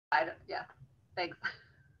Yeah, thanks.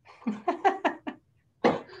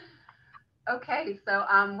 Okay, so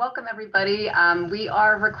welcome everybody. We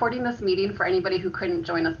are recording this meeting for anybody who couldn't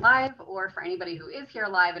join us live, or for anybody who is here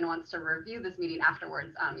live and wants to review this meeting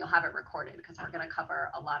afterwards. You'll have it recorded because we're going to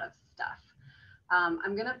cover a lot of stuff.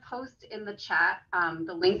 I'm going to post in the chat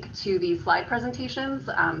the link to the slide presentations.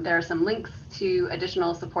 There are some links to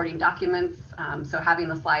additional supporting documents, so having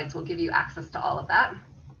the slides will give you access to all of that.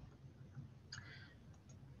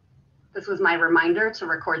 This was my reminder to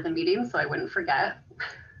record the meeting so I wouldn't forget.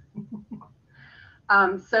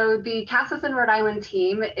 So the CASAS in Rhode Island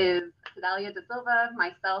team is Sedalia De Silva,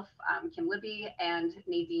 myself, Kim Libby, and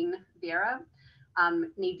Nadine Vieira.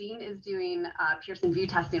 Nadine is doing Pearson VUE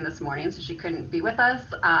testing this morning, so she couldn't be with us,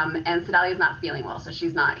 and Sedalia is not feeling well, so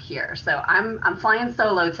she's not here. So I'm flying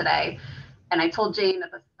solo today, and I told Jane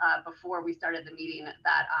at the, before we started the meeting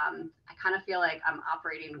that I kind of feel like I'm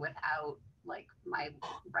operating without like my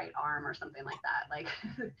right arm or something like that. Like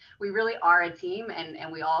we really are a team,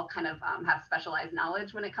 and we all kind of have specialized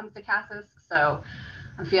knowledge when it comes to CASAS. So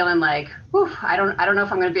I'm feeling like, whew, I don't know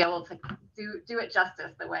if I'm going to be able to do it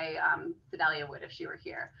justice the way Sedalia would if she were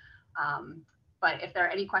here. But if there are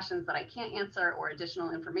any questions that I can't answer or additional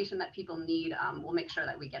information that people need, we'll make sure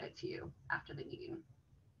that we get it to you after the meeting.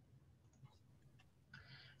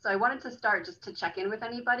 So I wanted to start just to check in with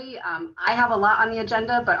anybody. I have a lot on the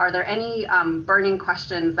agenda, but are there any burning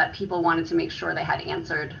questions that people wanted to make sure they had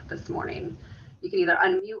answered this morning? You can either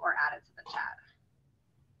unmute or add it to the chat.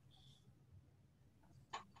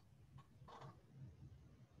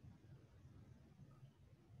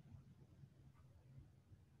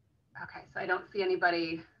 Okay, so I don't see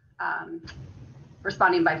anybody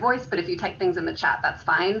responding by voice, but if you type things in the chat, that's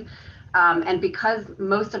fine. And because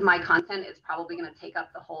most of my content is probably going to take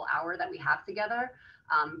up the whole hour that we have together,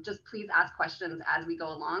 just please ask questions as we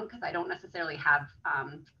go along, because I don't necessarily have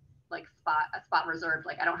like a spot reserved.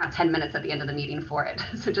 Like I don't have 10 minutes at the end of the meeting for it.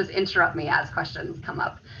 So just interrupt me as questions come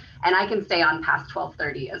up. And I can stay on past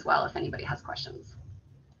 12:30 as well if anybody has questions.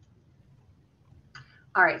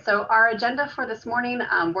 All right, so our agenda for this morning,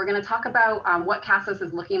 we're going to talk about what CASAS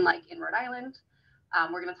is looking like in Rhode Island.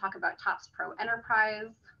 We're going to talk about TOPS Pro Enterprise,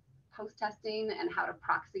 post-testing, and how to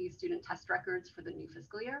proxy student test records for the new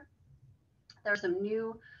fiscal year. There are some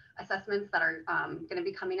new assessments that are going to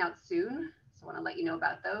be coming out soon, so I want to let you know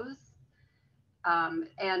about those.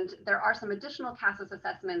 And there are some additional CASAS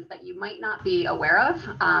assessments that you might not be aware of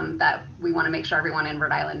that we want to make sure everyone in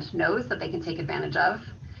Rhode Island knows that they can take advantage of.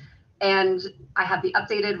 And I have the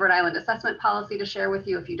updated Rhode Island assessment policy to share with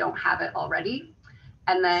you if you don't have it already.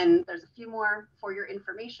 And then there's a few more for your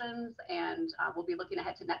information, and we'll be looking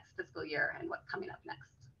ahead to next fiscal year and what's coming up next.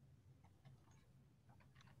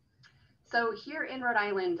 So here in Rhode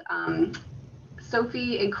Island,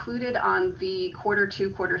 Sophie included on the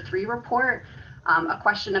Q2, Q3 report a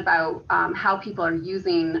question about how people are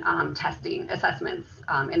using testing assessments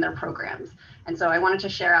in their programs. And so I wanted to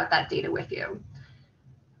share out that data with you.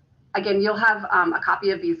 Again, you'll have a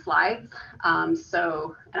copy of these slides. And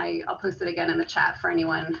I'll post it again in the chat for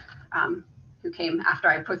anyone who came after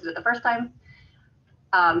I posted it the first time.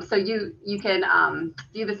 So you can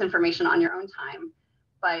view this information on your own time,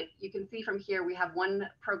 but you can see from here, we have one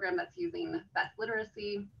program that's using best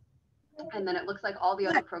literacy. And then it looks like all the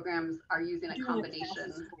other programs are using a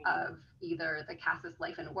combination of either the CASAS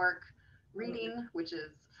Life and Work reading, which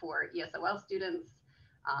is for ESOL students,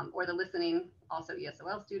 or the listening, also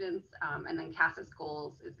ESOL students, and then CASAS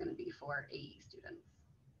Goals is going to be for AE students.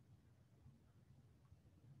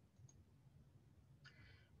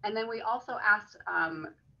 And then we also asked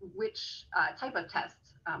which type of test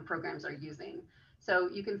programs are using. So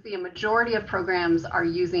you can see a majority of programs are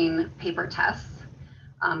using paper tests.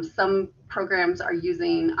 Some programs are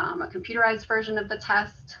using a computerized version of the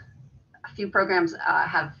test. A few programs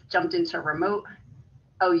have jumped into remote.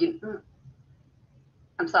 Oh,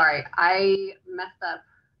 I'm sorry, I messed up.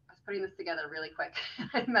 I was putting this together really quick.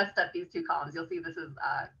 I messed up these two columns. You'll see this is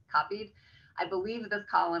copied. I believe this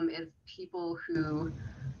column is people who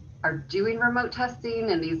are doing remote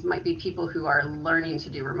testing, and these might be people who are learning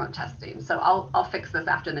to do remote testing. So I'll fix this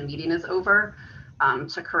after the meeting is over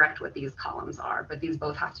to correct what these columns are, but these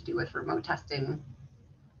both have to do with remote testing.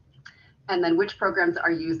 And then which programs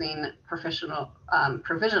are using provisional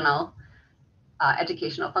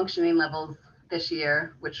educational functioning levels this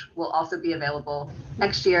year, which will also be available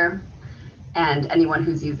next year, and anyone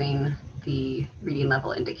who's using the reading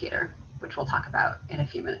level indicator, which we'll talk about in a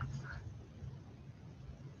few minutes.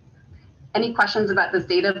 Any questions about this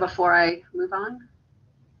data before I move on?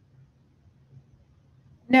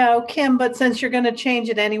 No, Kim, but since you're going to change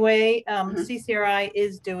it anyway, CCRI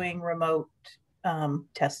is doing remote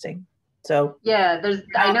testing. So yeah,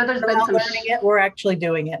 I know there's we're been not some learning it. We're actually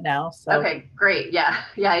doing it now. So okay, great. Yeah,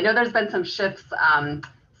 yeah. I know there's been some shifts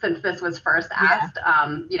since this was first asked,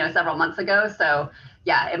 several months ago. So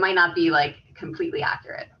yeah, it might not be like completely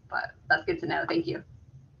accurate, but that's good to know. Thank you.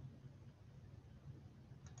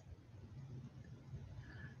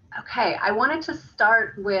 Okay, I wanted to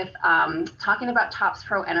start with talking about TOPS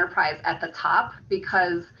Pro Enterprise at the top,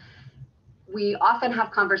 because we often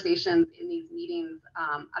have conversations in these meetings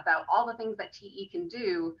about all the things that TE can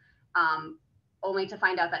do, only to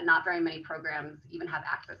find out that not very many programs even have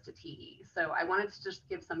access to TE. So I wanted to just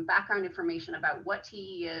give some background information about what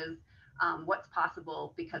TE is, what's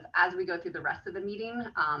possible, because as we go through the rest of the meeting,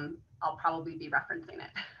 I'll probably be referencing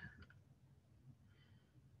it.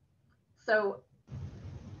 So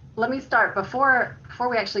let me start before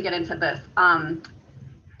we actually get into this.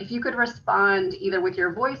 If you could respond either with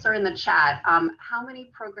your voice or in the chat, how many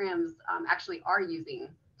programs actually are using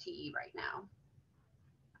TE right now?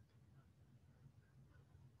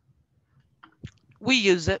 We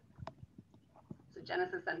use it. So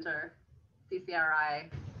Genesis Center,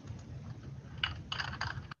 CCRI.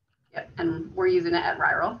 Yep, and we're using it at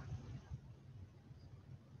Rural.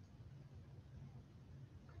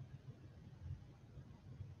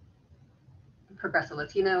 Progresso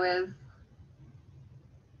Latino is.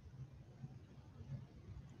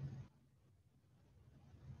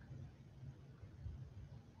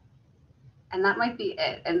 And that might be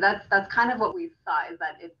it. And that's kind of what we saw, is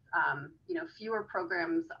that it's, fewer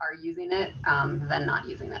programs are using it than not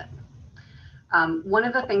using it. One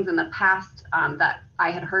of the things in the past that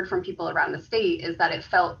I had heard from people around the state is that it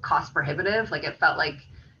felt cost prohibitive. Like it felt like,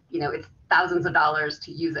 it's thousands of dollars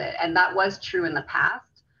to use it. And that was true in the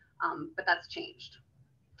past, but that's changed.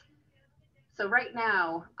 So right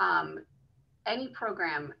now, any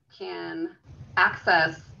program can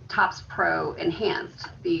access TOPS Pro Enhanced,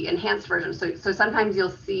 the enhanced version. So sometimes you'll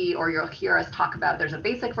see or you'll hear us talk about there's a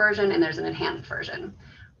basic version and there's an enhanced version.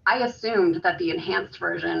 I assumed that the enhanced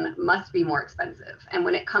version must be more expensive. And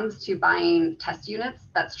when it comes to buying test units,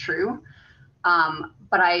 that's true.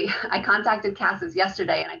 But I contacted CASAS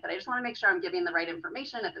yesterday and I said, I just want to make sure I'm giving the right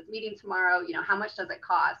information at this meeting tomorrow. How much does it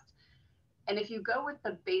cost? And if you go with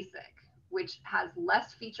the basic, which has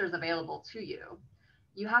less features available to you,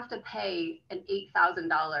 you have to pay an $8,000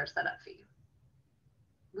 setup fee,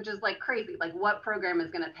 which is like crazy. Like what program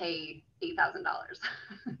is going to pay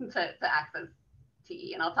 $8,000 to access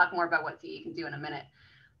TE? And I'll talk more about what TE can do in a minute.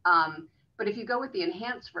 But if you go with the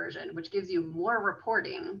enhanced version, which gives you more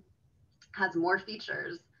reporting, has more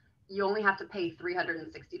features, you only have to pay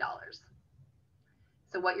 $360.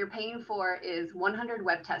 So what you're paying for is 100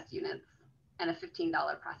 web test units and a $15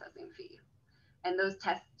 processing fee. And those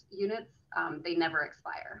test units, they never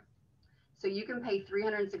expire. So you can pay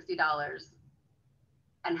 $360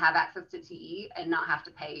 and have access to TE and not have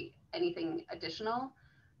to pay anything additional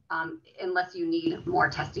unless you need more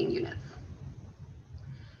testing units.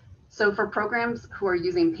 So for programs who are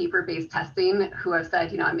using paper-based testing, who have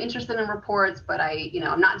said, I'm interested in reports, but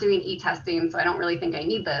I'm not doing e-testing, so I don't really think I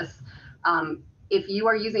need this. If you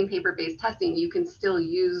are using paper-based testing, you can still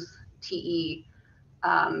use TE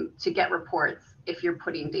to get reports if you're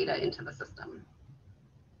putting data into the system.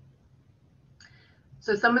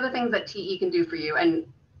 So some of the things that TE can do for you, and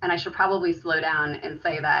I should probably slow down and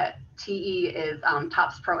say that TE is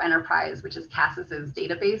TOPS Pro Enterprise, which is CASAS's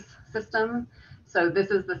database system. So this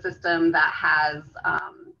is the system that has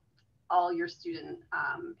all your student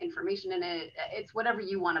information in it. It's whatever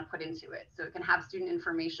you want to put into it. So it can have student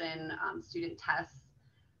information, student tests,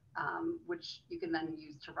 which you can then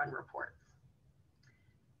use to run reports.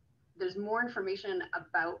 There's more information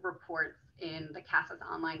about reports in the CASAS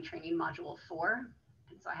online training module 4.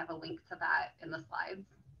 And so I have a link to that in the slides.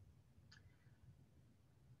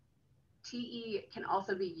 TE can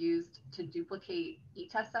also be used to duplicate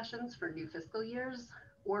e-test sessions for new fiscal years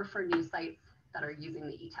or for new sites that are using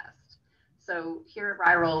the e-test. So here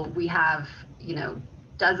at Rural, we have,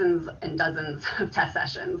 dozens and dozens of test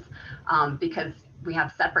sessions because we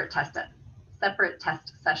have separate test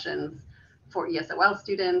sessions for ESOL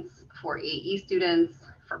students, for AE students,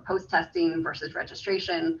 for post-testing versus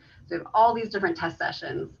registration. So we have all these different test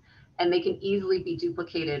sessions, and they can easily be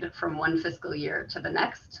duplicated from one fiscal year to the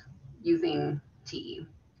next using TE.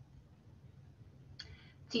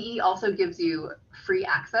 TE also gives you free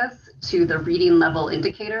access to the reading level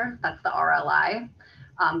indicator, that's the RLI,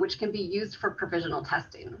 which can be used for provisional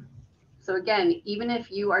testing. So again, even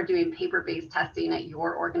if you are doing paper-based testing at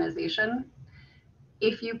your organization,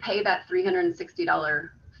 if you pay that $360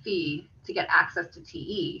 fee to get access to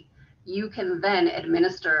TE, you can then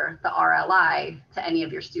administer the RLI to any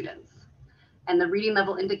of your students. And the reading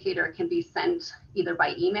level indicator can be sent either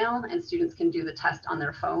by email, and students can do the test on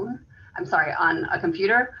their phone, on a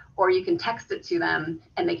computer, or you can text it to them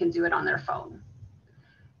and they can do it on their phone.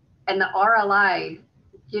 And the RLI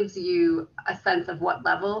gives you a sense of what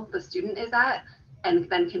level the student is at, and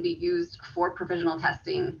then can be used for provisional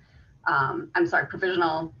testing,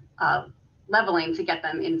 provisional leveling to get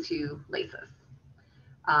them into LACES.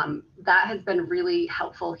 That has been really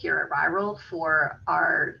helpful here at Rural for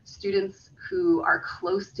our students who are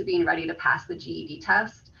close to being ready to pass the GED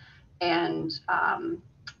test, and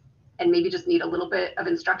maybe just need a little bit of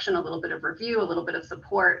instruction, a little bit of review, a little bit of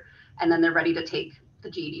support, and then they're ready to take the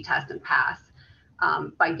GED test and pass.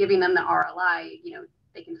 By giving them the RLI,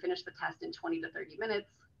 they can finish the test in 20 to 30 minutes.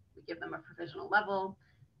 We give them a provisional level,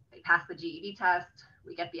 they pass the GED test,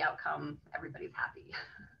 we get the outcome, everybody's happy.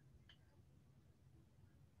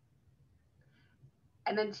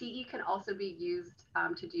 And then TE can also be used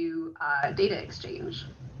to do data exchange.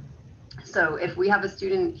 So if we have a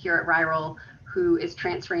student here at Rural who is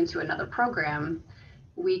transferring to another program,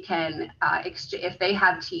 we can if they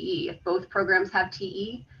have TE, if both programs have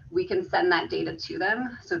TE, we can send that data to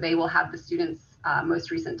them. So they will have the student's most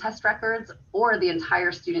recent test records, or the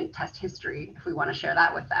entire student test history, if we want to share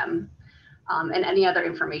that with them, and any other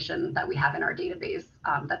information that we have in our database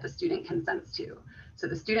that the student consents to. So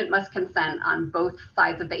the student must consent on both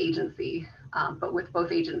sides of the agency, but with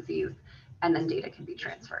both agencies, and then data can be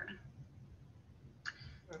transferred.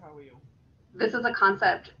 How are you? This is a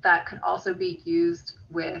concept that could also be used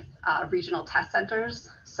with regional test centers.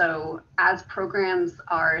 So as programs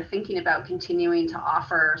are thinking about continuing to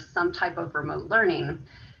offer some type of remote learning,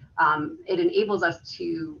 it enables us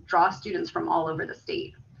to draw students from all over the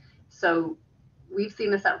state. So we've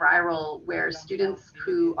seen this at Rural, where students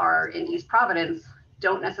who are in East Providence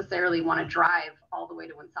don't necessarily want to drive all the way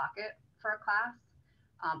to Woonsocket for a class.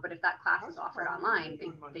 But if that class is offered online,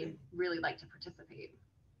 they really like to participate.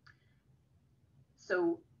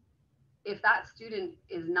 So if that student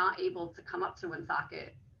is not able to come up to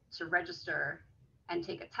Woonsocket to register and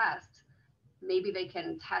take a test, maybe they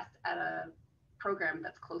can test at a program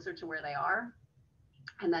that's closer to where they are,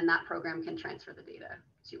 and then that program can transfer the data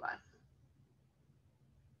to us.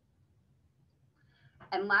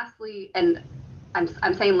 And lastly, and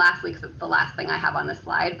I'm saying lastly because it's the last thing I have on this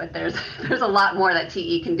slide, but there's a lot more that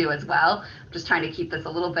TE can do as well. I'm just trying to keep this a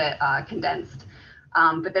little bit condensed.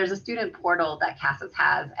 But there's a student portal that CASAS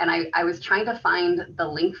has, and I was trying to find the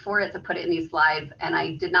link for it to put it in these slides, and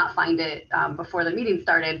I did not find it before the meeting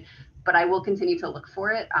started, but I will continue to look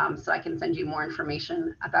for it so I can send you more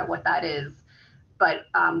information about what that is. But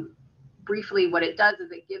briefly, what it does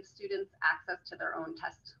is it gives students access to their own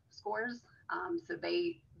test scores. So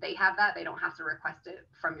they have that, they don't have to request it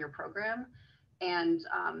from your program. And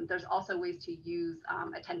there's also ways to use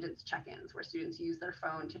attendance check-ins, where students use their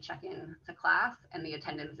phone to check in to class, and the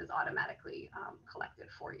attendance is automatically collected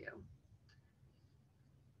for you.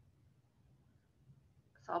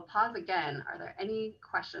 So I'll pause again. Are there any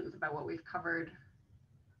questions about what we've covered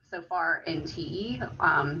so far in TE?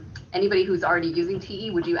 Anybody who's already using TE,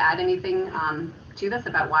 would you add anything to this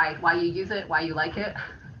about why you use it, why you like it?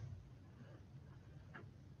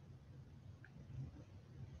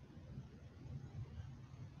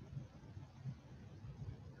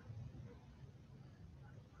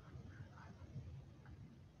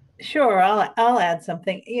 Sure, I'll add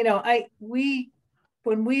something.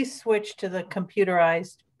 When we switched to the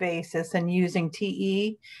computerized basis and using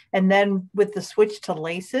TE, and then with the switch to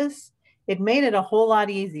LACES, it made it a whole lot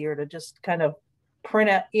easier to just kind of print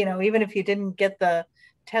out, even if you didn't get the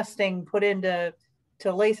testing put into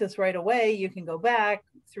LACES right away, you can go back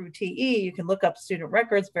through TE, you can look up student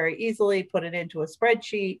records very easily, put it into a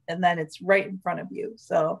spreadsheet, and then it's right in front of you.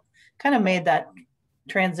 So kind of made that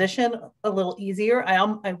transition a little easier.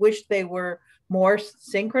 I wish they were more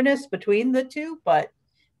synchronous between the two, but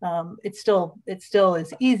it still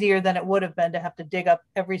is easier than it would have been to have to dig up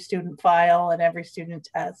every student file and every student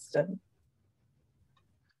test. And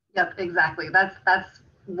yep, exactly. That's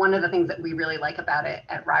one of the things that we really like about it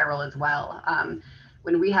at Rural as well.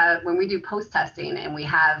 When we do post testing, and we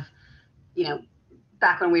have,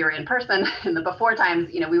 back when we were in person in the before times,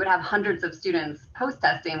 we would have hundreds of students post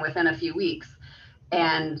testing within a few weeks.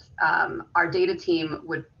 And our data team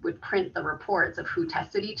would print the reports of who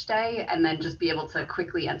tested each day, and then just be able to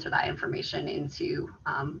quickly enter that information into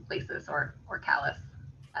LACES or CALAS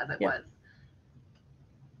as it was.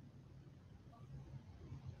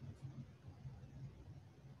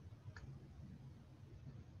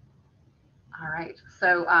 All right,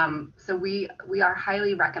 so we are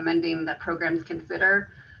highly recommending that programs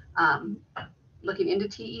consider looking into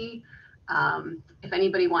TE. If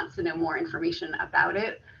anybody wants to know more information about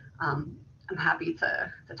it, I'm happy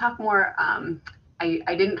to talk more.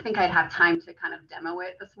 I didn't think I'd have time to kind of demo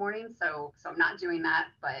it this morning, so I'm not doing that,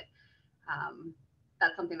 but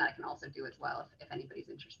that's something that I can also do as well if anybody's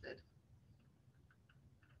interested.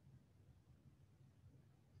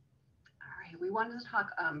 All right, we wanted to talk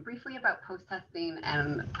briefly about post-testing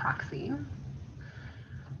and proxying.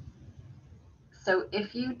 So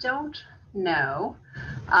if you don't know,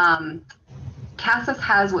 CASAS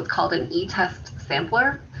has what's called an e-test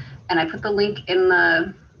sampler, and I put the link in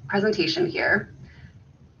the presentation here.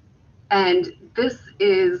 And this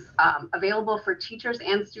is available for teachers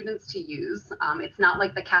and students to use. It's not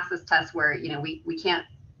like the CASAS test where we can't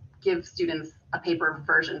give students a paper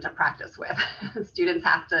version to practice with. Students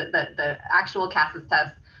have to, the actual CASAS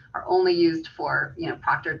tests are only used for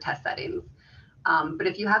proctored test settings. But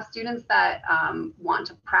if you have students that want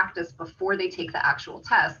to practice before they take the actual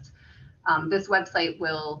test, this website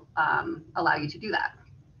will allow you to do that.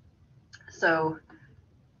 So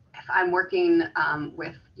if I'm working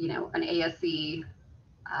with an ASC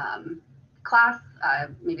class,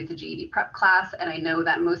 maybe it's a GED prep class, and I know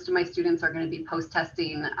that most of my students are going to be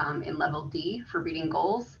post-testing in level D for reading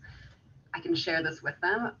goals, I can share this with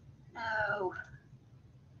them. No,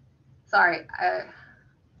 sorry,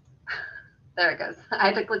 there it goes. I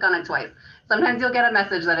had to click on it twice. Sometimes you'll get a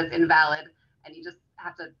message that it's invalid and you just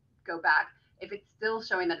have to go back. If it's still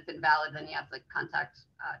showing that it's invalid, then you have to contact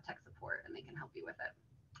tech support and they can help you with it.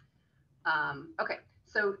 Okay,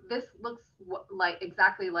 so this looks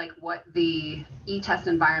exactly like what the e-test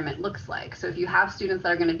environment looks like. So if you have students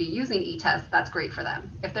that are going to be using e-test, that's great for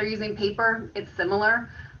them. If they're using paper, it's similar.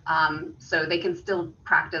 So they can still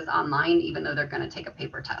practice online even though they're going to take a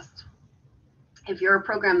paper test. If you're a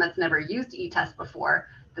program that's never used e-test before,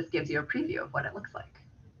 this gives you a preview of what it looks like.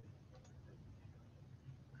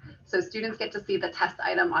 So students get to see the test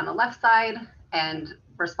item on the left side and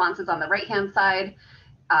responses on the right-hand side.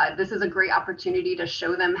 This is a great opportunity to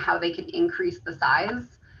show them how they can increase the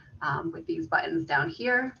size with these buttons down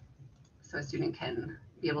here. So a student can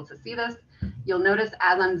be able to see this. You'll notice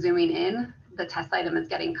as I'm zooming in, the test item is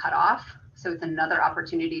getting cut off. So it's another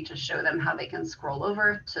opportunity to show them how they can scroll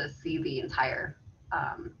over to see the entire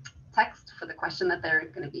text for the question that they're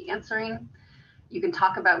going to be answering. You can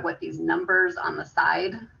talk about what these numbers on the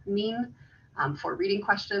side mean for reading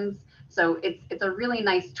questions. So it's a really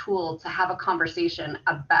nice tool to have a conversation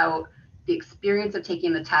about the experience of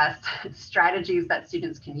taking the test, strategies that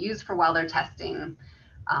students can use for while they're testing,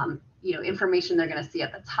 information they're going to see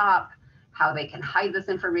at the top, how they can hide this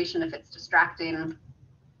information if it's distracting.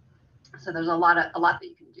 So there's a lot that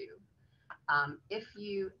you can do. If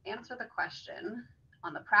you answer the question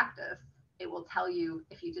on the practice, it will tell you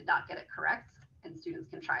if you did not get it correct, and students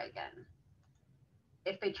can try again.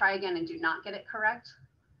 If they try again and do not get it correct,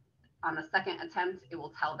 on the second attempt, it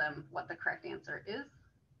will tell them what the correct answer is.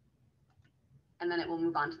 And then it will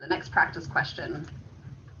move on to the next practice question.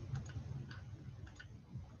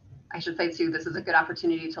 I should say too, this is a good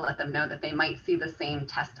opportunity to let them know that they might see the same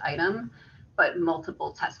test item, but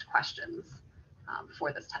multiple test questions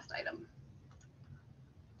for this test item.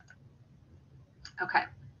 Okay,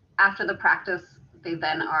 after the practice, they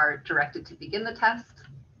then are directed to begin the test.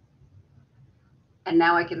 And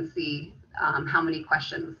now I can see how many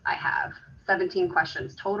questions I have. 17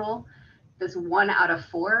 questions total. This 1 out of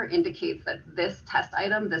 4 indicates that this test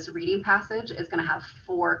item, this reading passage, is going to have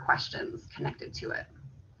 4 questions connected to it.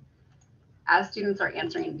 As students are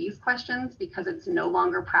answering these questions, because it's no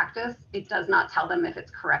longer practice, it does not tell them if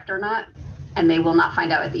it's correct or not, and they will not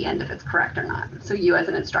find out at the end if it's correct or not. So you as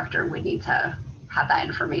an instructor would need to have that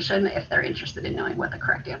information if they're interested in knowing what the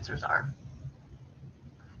correct answers are.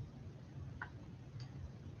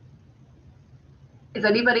 Is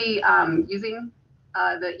anybody using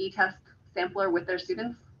the e-test sampler with their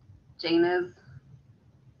students? Jane is.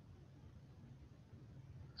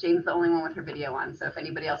 Jane's the only one with her video on, so if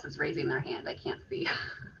anybody else is raising their hand, I can't see.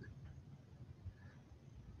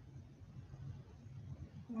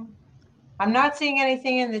 I'm not seeing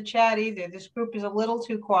anything in the chat either. This group is a little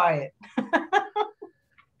too quiet.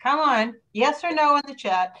 Come on, yes or no in the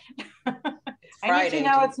chat. I need to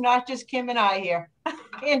know it's not just Kim and I here,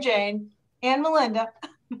 and Jane, and Melinda.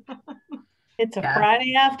 It's a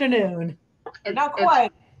Friday afternoon. Not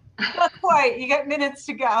quite. Not quite. You got minutes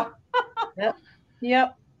to go. Yep.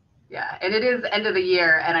 Yep. Yeah, and it is end of the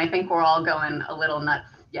year, and I think we're all going a little nuts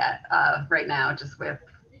yet right now, just with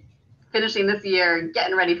finishing this year,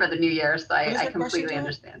 getting ready for the new year. So I completely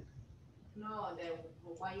understand. No,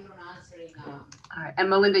 why you're not answering? All right, and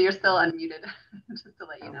Melinda, you're still unmuted, just to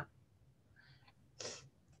let you know.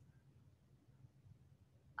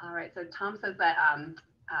 All right, so Tom says that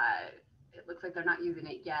it looks like they're not using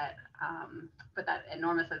it yet, but that, and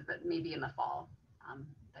Norma says that maybe in the fall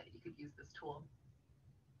that you could use this tool.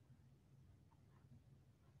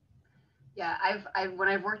 Yeah, when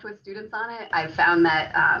I've worked with students on it, I've found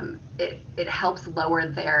that it helps lower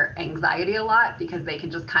their anxiety a lot, because they can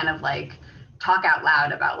just kind of like talk out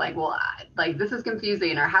loud about like, well, like this is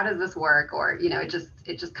confusing, or how does this work, or you know, it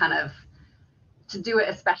just kind of, to do it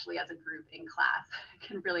especially as a group in class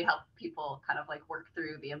can really help people kind of like work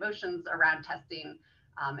through the emotions around testing,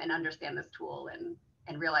 and understand this tool,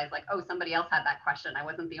 and realize like, oh, somebody else had that question. I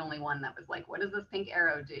wasn't the only one that was like, what does this pink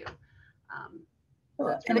arrow do?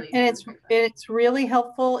 So it's really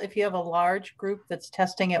helpful if you have a large group that's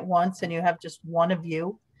testing at once and you have just one of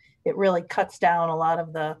you. It really cuts down a lot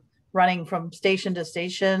of the running from station to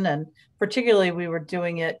station, and particularly we were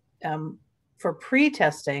doing it for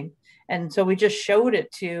pre-testing, and so we just showed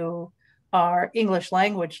it to our English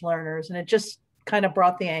language learners, and it just kind of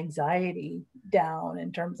brought the anxiety down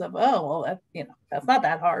in terms of, oh, well, that, you know, that's not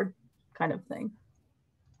that hard kind of thing.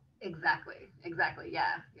 Exactly.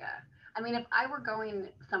 Yeah. I mean, if I were going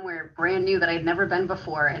somewhere brand new that I'd never been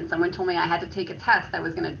before, and someone told me I had to take a test that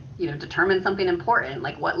was going to, you know, determine something important,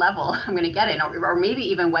 like what level I'm going to get in, or maybe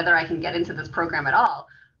even whether I can get into this program at all,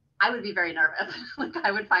 I would be very nervous. Like,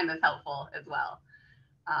 I would find this helpful as well.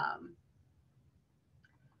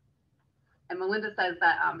 And Melinda says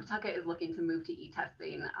that Pawtucket is looking to move to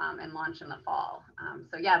e-testing and launch in the fall.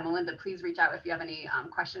 So yeah, Melinda, please reach out if you have any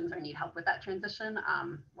questions or need help with that transition.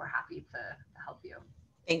 We're happy to help you.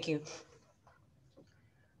 Thank you.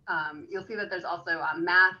 You'll see that there's also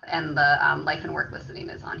math, and the life and work listening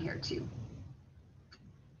is on here too.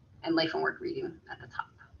 And life and work reading at the top.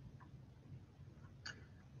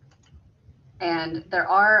 And there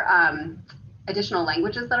are additional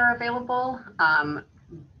languages that are available,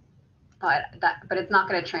 but it's not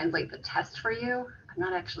going to translate the test for you. I'm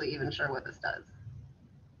not actually even sure what this does.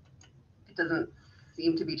 It doesn't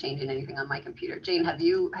seem to be changing anything on my computer. Jane, have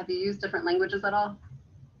you used different languages at all?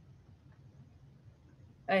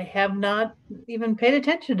 I have not even paid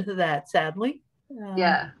attention to that, sadly.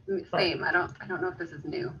 Yeah, same. I don't know if this is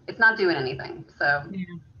new. It's not doing anything. So yeah.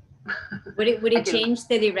 Would it change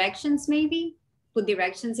the directions, maybe? Put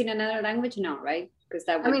directions in another language? No, right? Because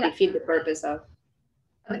that would defeat the purpose of.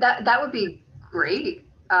 That would be great.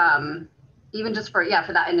 Even just for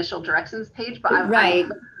that initial directions page. But right.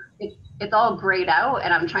 It's all grayed out,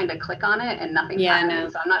 and I'm trying to click on it and nothing's happening. No.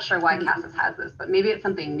 So I'm not sure why CASAS has this, but maybe it's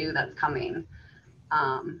something new that's coming.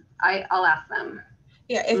 I'll ask them.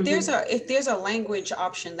 Yeah, if there's a language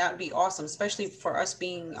option, that would be awesome, especially for us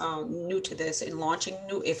being new to this and launching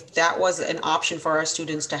new. If that was an option for our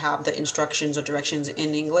students to have the instructions or directions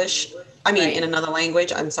in English, in another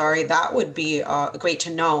language, I'm sorry, that would be great to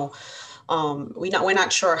know. We're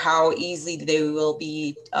not sure how easily they will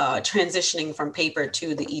be transitioning from paper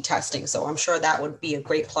to the e-testing. So I'm sure that would be a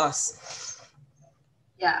great plus.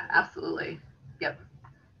 Yeah, absolutely. Yep.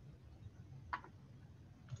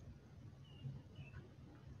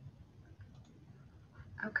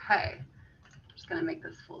 Okay, I'm just gonna make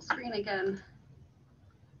this full screen again.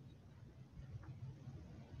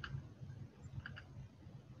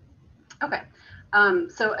 Okay,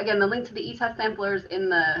 so again, the link to the e-test samplers in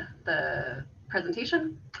the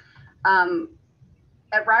presentation.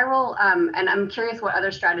 At Rural, and I'm curious what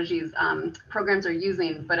other strategies programs are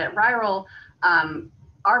using, but at Rural,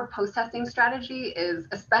 our post-testing strategy is,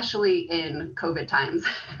 especially in COVID times,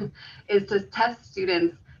 is to test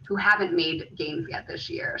students who haven't made gains yet this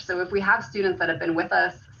year. So if we have students that have been with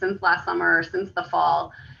us since last summer, since the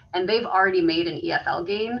fall, and they've already made an EFL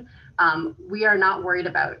gain, we are not worried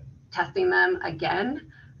about testing them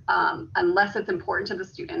again, unless it's important to the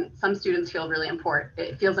student. Some students feel really important.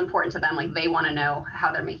 It feels important to them, like they want to know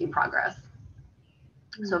how they're making progress.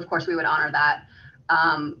 So of course we would honor that.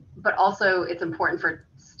 But also it's important for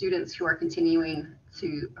students who are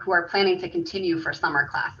who are planning to continue for summer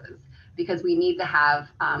classes, because we need to have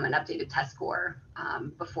an updated test score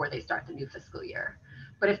before they start the new fiscal year.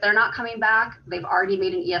 But if they're not coming back, they've already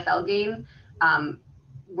made an EFL gain,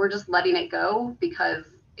 we're just letting it go, because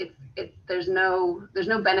there's no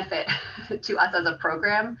benefit to us as a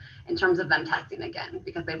program in terms of them testing again,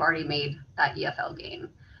 because they've already made that EFL gain.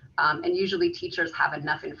 And usually teachers have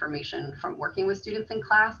enough information from working with students in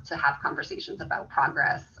class to have conversations about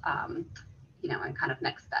progress, and kind of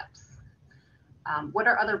next steps. What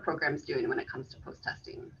are other programs doing when it comes to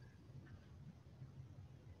post-testing?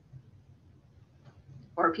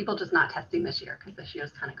 Or are people just not testing this year because this year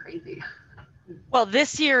is kind of crazy? Well,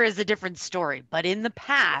 this year is a different story, but in the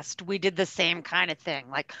past, we did the same kind of thing.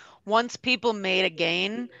 Like once people made a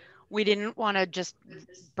gain, we didn't want to just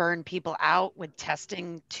burn people out with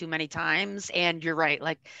testing too many times. And you're right,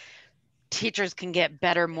 like teachers can get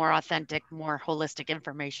better, more authentic, more holistic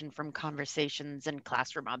information from conversations and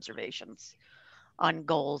classroom observations on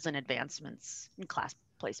goals and advancements in class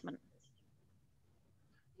placement.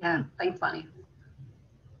 Yeah, thanks, Bonnie.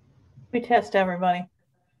 We test everybody.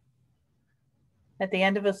 At the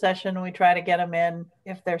end of a session, we try to get them in.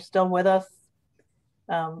 If they're still with us,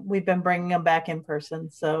 we've been bringing them back in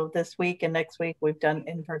person. So this week and next week, we've done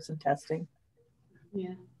in-person testing.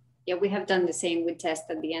 Yeah. Yeah, we have done the same with test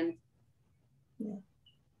at the end. Yeah.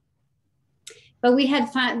 But we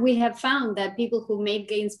have found that people who made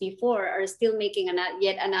gains before are still making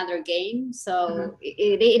yet another gain. So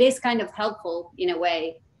it is kind of helpful in a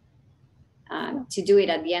way to do it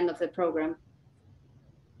at the end of the program.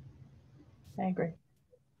 I agree.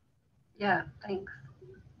 Yeah, thanks.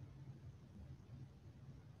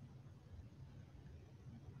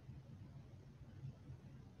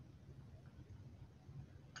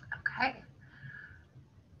 Okay.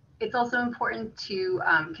 It's also important to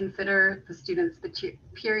consider the students'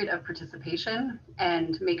 period of participation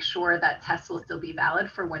and make sure that tests will still be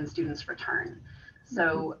valid for when students return.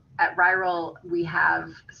 So at Rural, we have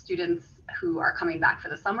students who are coming back for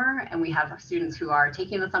the summer, and we have students who are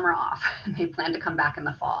taking the summer off and they plan to come back in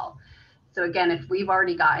the fall. So again, if we've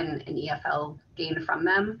already gotten an EFL gain from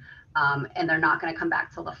them and they're not going to come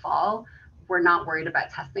back till the fall, we're not worried about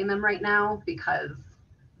testing them right now because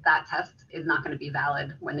that test is not going to be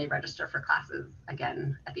valid when they register for classes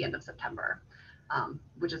again at the end of September,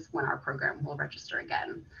 which is when our program will register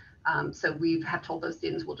again. So we have told those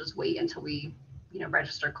students we'll just wait until we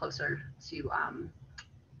register closer to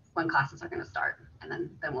when classes are going to start, and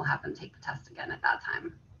then we'll have them take the test again at that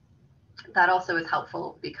time. That also is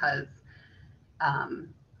helpful because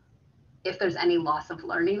if there's any loss of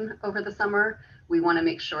learning over the summer, we want to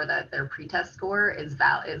make sure that their pretest score is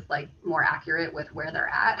like more accurate with where they're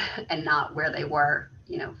at and not where they were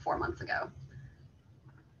 4 months ago.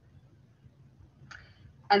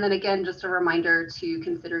 And then again, just a reminder to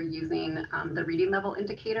consider using the reading level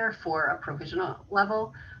indicator for a provisional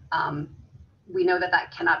level. We know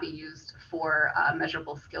that cannot be used for a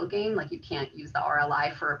measurable skill gain, like you can't use the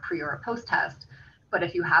RLI for a pre or a post test. But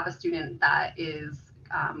if you have a student that is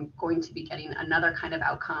going to be getting another kind of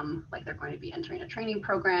outcome, like they're going to be entering a training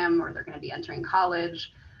program, or they're going to be entering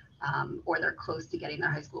college, or they're close to getting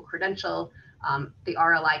their high school credential, the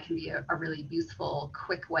RLI can be a really useful,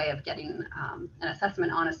 quick way of getting an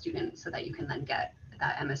assessment on a student so that you can then get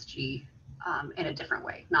that MSG in a different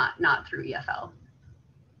way, not through EFL.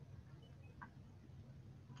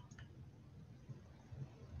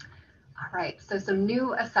 All right, so some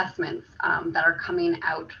new assessments that are coming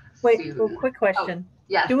out soon. Well, quick question. Oh,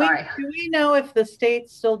 yes, do sorry. we know if the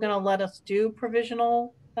state's still going to let us do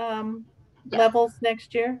provisional levels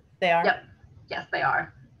next year? They are? Yep. Yes, they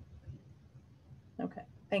are. Okay,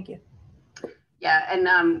 thank you. Yeah,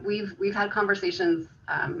 and we've had conversations,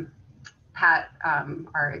 Pat,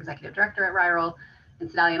 our executive director at Rural, and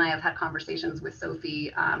Sedalia and I have had conversations with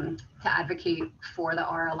Sophie to advocate for the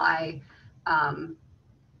RLI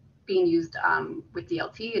being used with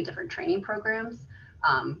DLT in different training programs.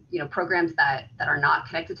 Programs that are not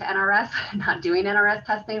connected to NRS, not doing NRS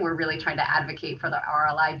testing. We're really trying to advocate for the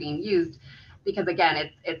RLI being used because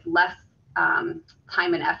again, it's less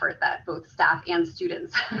time and effort that both staff and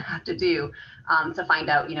students have to do to find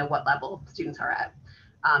out, what level students are at.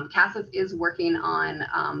 CASAS is working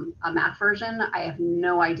on a math version. I have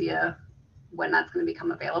no idea when that's going to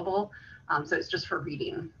become available. So it's just for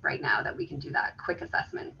reading right now that we can do that quick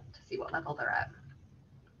assessment to see what level they're at.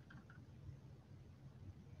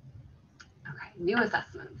 Okay, new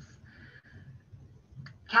assessments.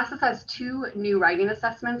 CASAS has 2 new writing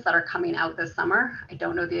assessments that are coming out this summer. I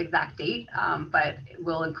don't know the exact date, but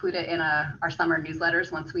we'll include it in our summer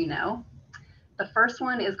newsletters once we know. The first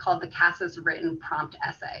one is called the CASAS Written Prompt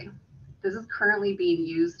Essay. This is currently being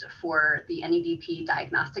used for the NEDP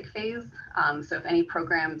diagnostic phase. So if any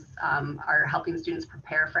programs are helping students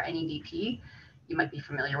prepare for NEDP, you might be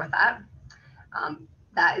familiar with that.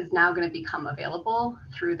 That is now going to become available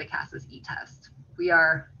through the CASAS e-test. We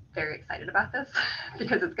are very excited about this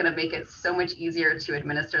because it's going to make it so much easier to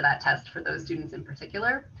administer that test for those students in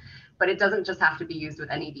particular. But it doesn't just have to be used with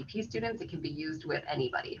NEDP students, it can be used with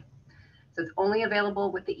anybody. So it's only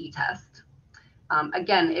available with the e-test.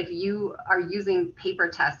 Again, if you are using paper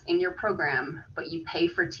tests in your program, but you pay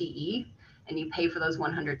for TE and you pay for those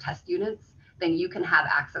 100 test units, then you can have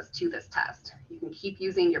access to this test. You can keep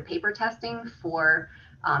using your paper testing for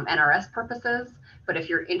NRS purposes, but if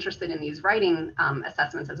you're interested in these writing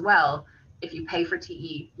assessments as well, if you pay for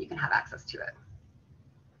TE, you can have access to it.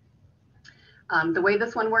 The way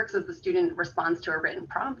this one works is the student responds to a written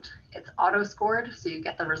prompt. It's auto-scored, so you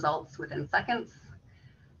get the results within seconds,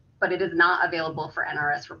 but it is not available for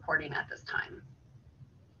NRS reporting at this time.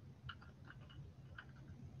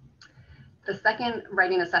 The second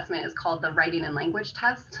writing assessment is called the Writing and Language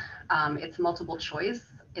Test. It's multiple choice.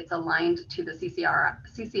 It's aligned to the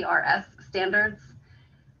CCRS standards.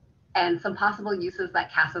 And some possible uses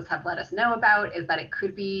that CASAS have let us know about is that it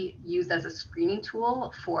could be used as a screening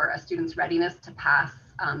tool for a student's readiness to pass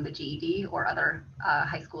the GED or other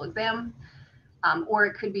high school exam, or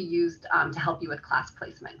it could be used to help you with class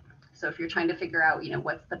placement. So if you're trying to figure out,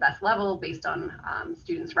 what's the best level based on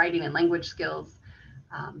students' writing and language skills,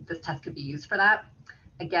 this test could be used for that.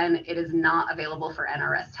 Again, it is not available for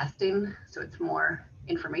NRS testing, so it's more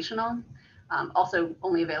informational. Also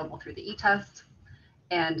only available through the e-test.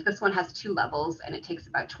 And this one has 2 levels and it takes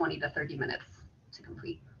about 20 to 30 minutes to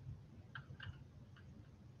complete.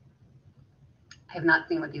 I have not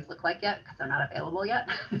seen what these look like yet because they're not available yet.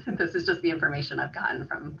 This is just the information I've gotten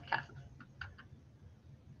from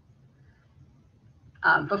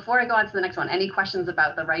CASAS. Before I go on to the next one, any questions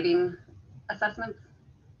about the writing assessments?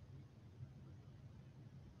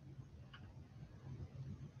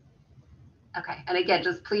 Okay, and again,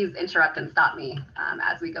 just please interrupt and stop me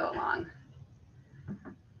as we go along.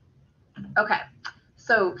 Okay,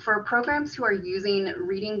 so for programs who are using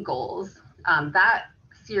reading goals, that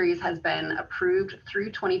series has been approved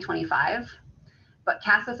through 2025, but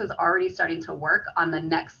CASAS is already starting to work on the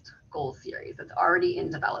next goal series. It's already in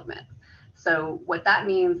development. So what that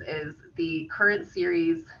means is the current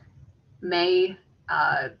series may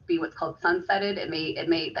be what's called sunsetted. The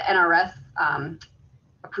NRS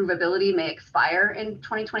approvability may expire in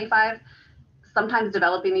 2025. Sometimes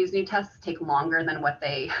developing these new tests take longer than what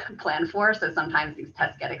they plan for. So sometimes these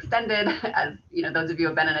tests get extended. As those of you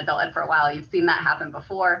who have been in adult ed for a while, you've seen that happen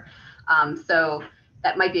before. So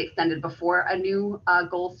that might be extended before a new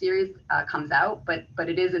goal series comes out, but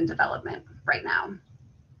it is in development right now.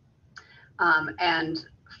 And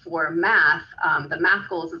for math, the math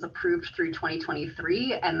goals is approved through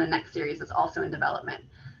 2023, and the next series is also in development.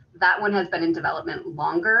 That one has been in development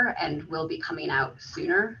longer and will be coming out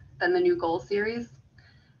sooner than the new goal series.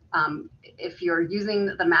 If you're using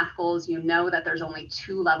the math goals, you know that there's only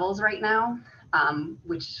 2 levels right now,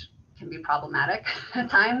 which can be problematic at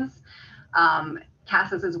times.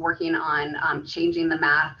 CASAS is working on changing the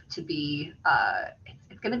math to be,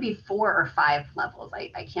 it's going to be 4 or 5 levels.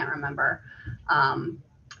 I can't remember,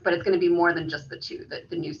 but it's going to be more than just the 2.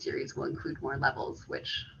 The new series will include more levels,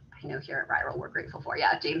 which I know here at Viral we're grateful for.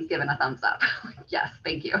 Yeah, Jane's given a thumbs up. Yes,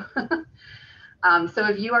 thank you. So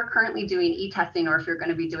if you are currently doing e-testing, or if you're going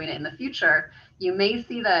to be doing it in the future, you may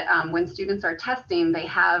see that when students are testing, they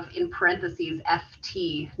have in parentheses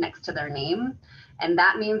FT next to their name. And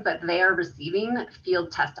that means that they are receiving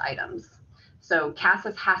field test items. So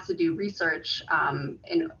CASAS has to do research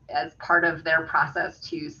as part of their process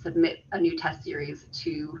to submit a new test series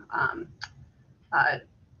to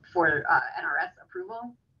for NRS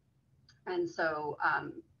approval. And so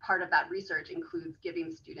part of that research includes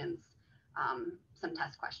giving students some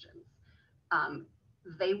test questions.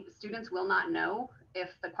 Students will not know if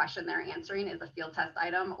the question they're answering is a field test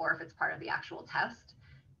item or if it's part of the actual test.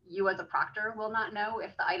 You as a proctor will not know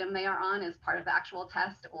if the item they are on is part of the actual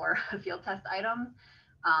test or a field test item.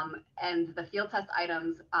 And the field test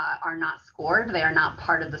items are not scored. They are not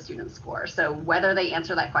part of the student's score. So whether they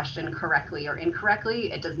answer that question correctly or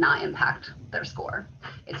incorrectly, it does not impact their score.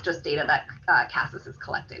 It's just data that CASAS is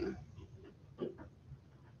collecting.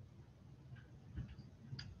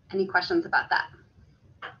 Any questions about that?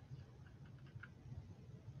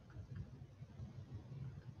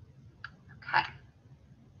 Okay.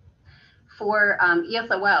 For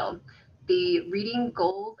ESOL, the reading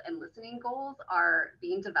goals and listening goals are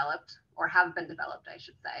being developed, or have been developed, I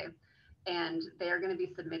should say, and they are going to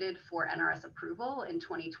be submitted for NRS approval in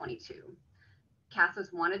 2022.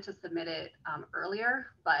 CASAS wanted to submit it earlier,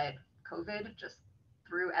 but COVID just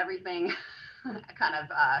threw everything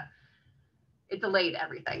it delayed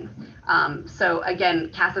everything. So again,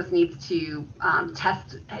 CASAS needs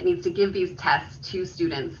to give these tests to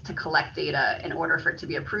students to collect data in order for it to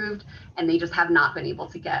be approved, and they just have not been able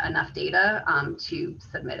to get enough data to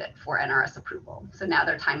submit it for NRS approval. So now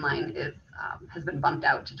their timeline has been bumped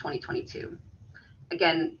out to 2022.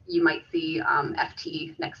 Again, you might see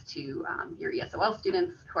FT next to your ESOL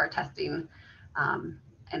students who are testing,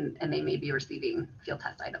 and they may be receiving field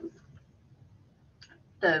test items.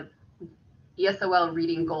 The ESOL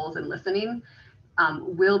reading goals and listening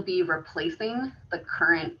will be replacing the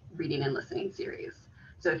current reading and listening series.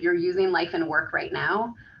 So if you're using Life and Work right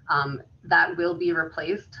now, that will be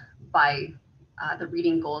replaced by the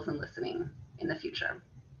reading goals and listening in the future.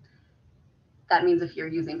 That means if you're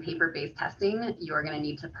using paper-based testing, you're going to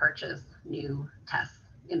need to purchase new tests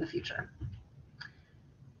in the future.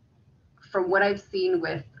 From what I've seen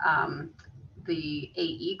with the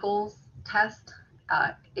AE goals test,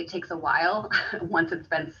 it takes a while. Once it's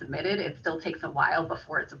been submitted, it still takes a while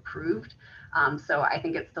before it's approved. So I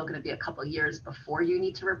think it's still going to be a couple years before you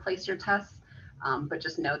need to replace your tests, but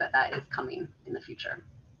just know that that is coming in the future.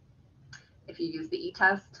 If you use the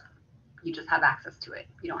e-test, you just have access to it.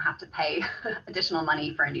 You don't have to pay additional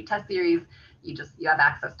money for a new test series. You have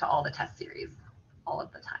access to all the test series all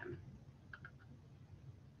of the time.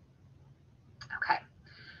 Okay,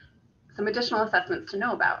 some additional assessments to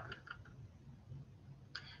know about.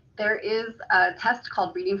 There is a test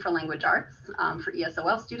called Reading for Language Arts for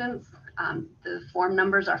ESOL students. The form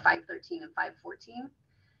numbers are 513 and 514.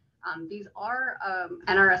 These are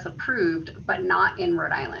NRS approved, but not in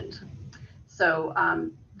Rhode Island. So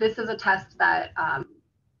this is a test that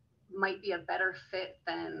might be a better fit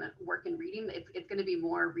than work and reading. It's going to be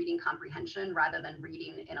more reading comprehension rather than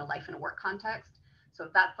reading in a life and work context. So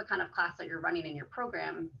if that's the kind of class that you're running in your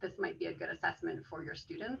program, this might be a good assessment for your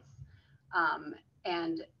students.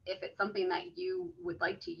 And if it's something that you would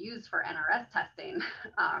like to use for NRS testing,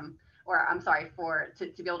 or I'm sorry,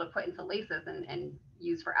 to be able to put into LACES and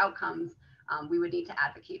use for outcomes, we would need to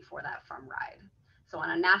advocate for that from RIDE. So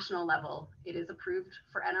on a national level, it is approved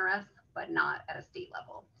for NRS, but not at a state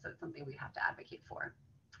level. So it's something we have to advocate for.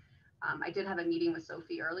 I did have a meeting with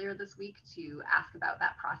Sophie earlier this week to ask about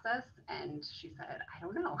that process, and she said, I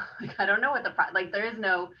don't know. I don't know what there is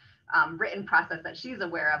no written process that she's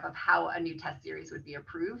aware of how a new test series would be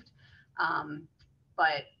approved.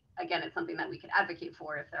 But again, it's something that we could advocate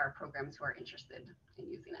for if there are programs who are interested in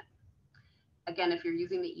using it. Again, if you're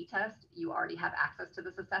using the e-test, you already have access to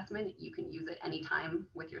this assessment. You can use it anytime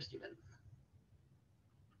with your students.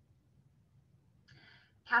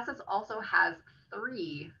 CASAS also has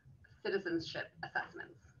 3 citizenship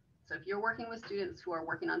assessments. So if you're working with students who are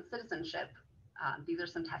working on citizenship, these are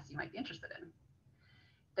some tests you might be interested in.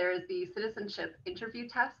 There is the citizenship interview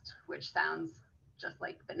test, which sounds just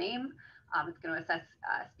like the name. It's going to assess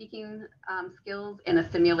speaking skills in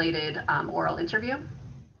a simulated oral interview.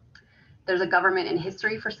 There's a government and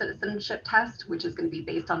history for citizenship test, which is going to be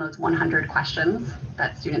based on those 100 questions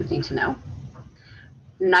that students need to know.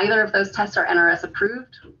 Neither of those tests are NRS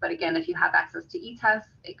approved, but again, if you have access to e-tests,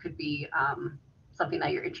 it could be something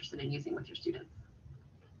that you're interested in using with your students.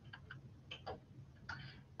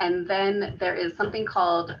 And then there is something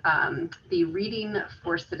called the Reading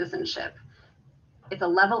for Citizenship. It's a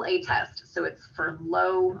level A test, so it's for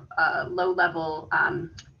low level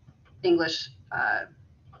English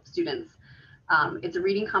students. It's a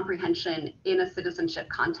reading comprehension in a citizenship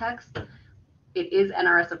context. It is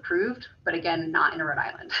NRS approved, but again, not in Rhode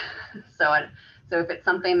Island. So if it's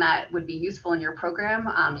something that would be useful in your program,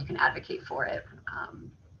 you can advocate for it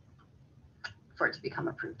to become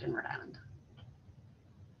approved in Rhode Island.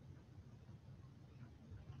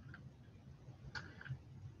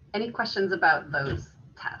 Any questions about those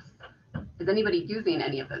tests? Is anybody using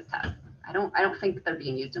any of those tests? I don't think that they're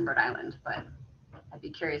being used in Rhode Island, but I'd be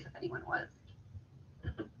curious if anyone was.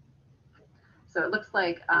 So it looks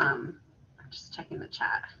like, I'm just checking the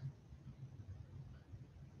chat.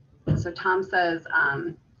 So Tom says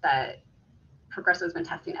that Progresso has been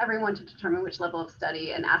testing everyone to determine which level of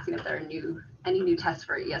study and asking if there are any new tests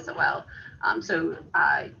for ESOL.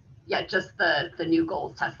 Yeah, just the new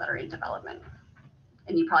goals tests that are in development.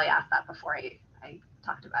 And you probably asked that before I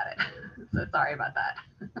talked about it. So sorry about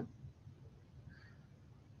that.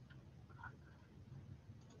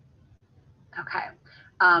 Okay.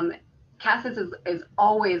 CASAS is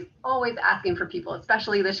always asking for people,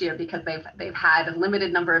 especially this year because they've had a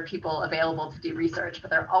limited number of people available to do research, but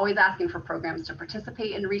they're always asking for programs to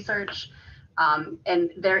participate in research. And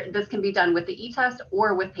this can be done with the e-test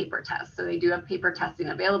or with paper tests. So they do have paper testing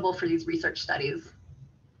available for these research studies.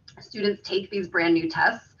 Students take these brand new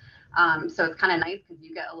tests. So it's kind of nice because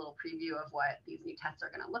you get a little preview of what these new tests are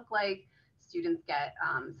going to look like. Students get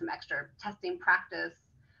some extra testing practice.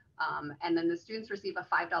 And then the students receive a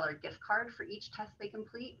 $5 gift card for each test they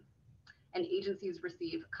complete. And agencies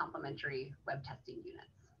receive complimentary web testing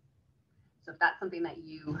units. So if that's something that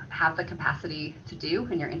you have the capacity to do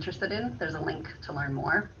and you're interested in, there's a link to learn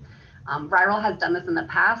more. RIRL has done this in the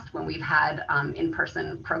past when we've had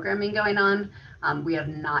in-person programming going on. We have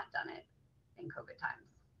not done it in COVID times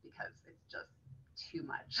because it's just too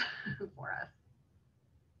much for us.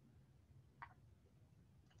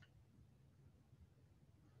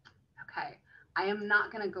 Okay, I am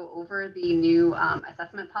not going to go over the new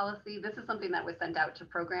assessment policy. This is something that was sent out to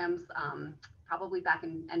programs probably back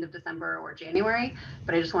in end of December or January,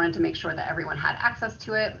 but I just wanted to make sure that everyone had access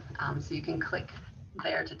to it. So you can click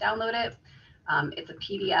there to download it. It's a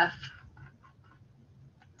PDF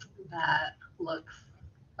that looks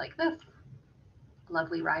like this,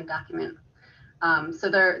 lovely RIDE document. So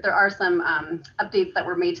there are some updates that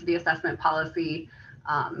were made to the assessment policy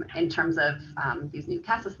in terms of these new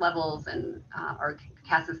CASAS levels and or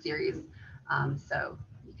CASAS series. So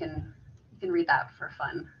you can read that for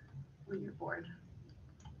fun when you're bored.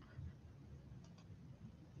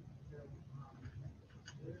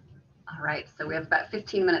 All right, so we have about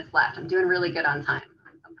 15 minutes left. I'm doing really good on time.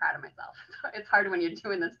 I'm proud of myself. It's hard when you're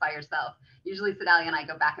doing this by yourself. Usually Sedalia and I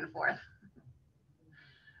go back and forth.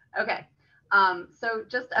 Okay, so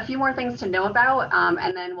just a few more things to know about,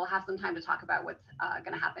 and then we'll have some time to talk about what's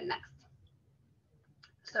going to happen next.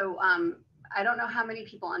 So I don't know how many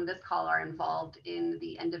people on this call are involved in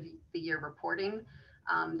the end of the year reporting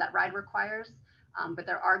that RIDE requires, but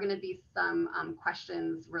there are going to be some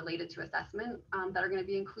questions related to assessment that are going to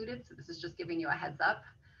be included. So this is just giving you a heads up.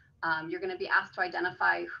 You're going to be asked to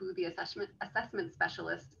identify who the assessment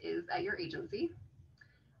specialist is at your agency.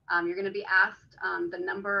 You're going to be asked the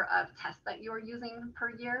number of tests that you're using per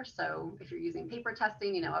year. So if you're using paper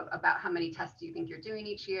testing, you know, about how many tests do you think you're doing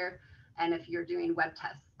each year? And if you're doing web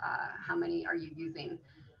tests, how many are you using?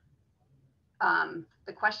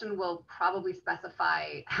 The question will probably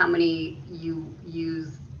specify how many you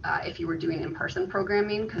use if you were doing in-person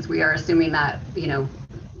programming, because we are assuming that, you know,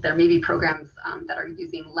 there may be programs that are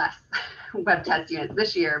using less web test units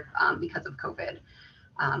this year because of COVID.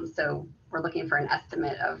 So we're looking for an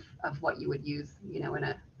estimate of what you would use, you know, in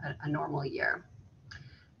a normal year.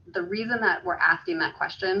 The reason that we're asking that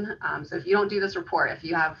question, so if you don't do this report, if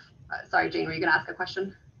you have, sorry, Jane, were you gonna ask a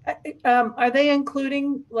question? Are they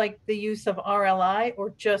including like the use of RLI or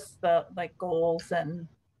just the like goals and?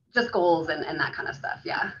 Just goals and that kind of stuff,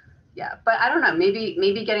 yeah. Yeah, but I don't know,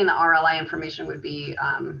 maybe getting the RLI information would be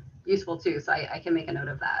useful too, so I can make a note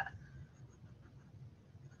of that.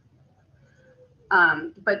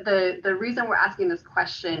 But the reason we're asking this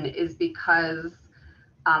question is because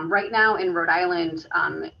right now in Rhode Island,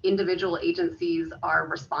 individual agencies are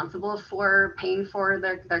responsible for paying for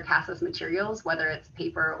their CASAS materials, whether it's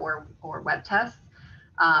paper or web tests.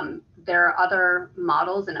 There are other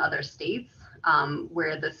models in other states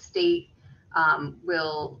where the state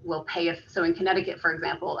will pay, so in Connecticut, for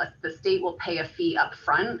example, the state will pay a fee up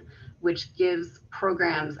front, which gives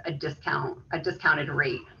programs a discounted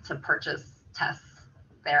rate to purchase tests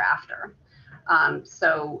thereafter.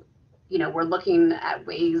 So, you know, we're looking at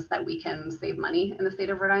ways that we can save money in the state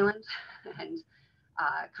of Rhode Island and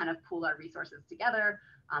kind of pool our resources together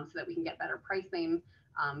so that we can get better pricing.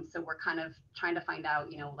 So we're kind of trying to find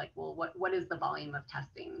out, you know, like, well, what is the volume of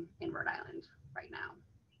testing in Rhode Island right now?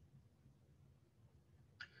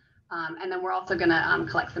 And then we're also going to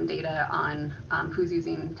collect some data on who's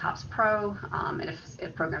using TOPS Pro, and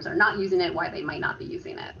if programs are not using it, why they might not be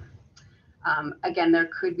using it. Again, there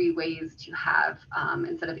could be ways to have,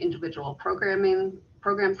 instead of individual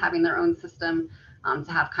programs having their own system,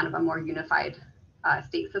 to have kind of a more unified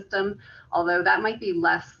state system, although that might be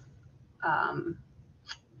less, I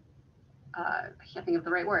can't think of the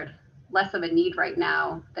right word, less of a need right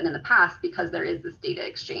now than in the past because there is this data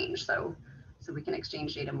exchange. So we can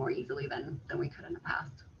exchange data more easily than we could in the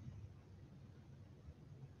past.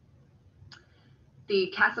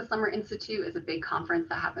 The CASAS Summer Institute is a big conference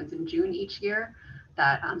that happens in June each year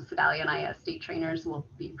that Sedalia and I as state trainers will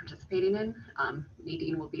be participating in.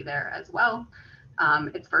 Nadine will be there as well.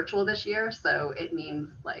 It's virtual this year, so it means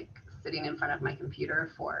like sitting in front of my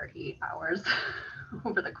computer for 8 hours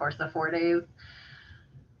over the course of 4 days.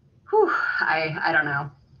 Whew, I don't know.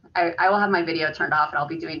 I will have my video turned off and I'll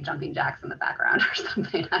be doing jumping jacks in the background or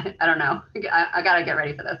something. I don't know. I gotta get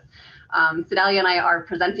ready for this. Sedalia and I are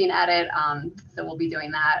presenting at it, so we'll be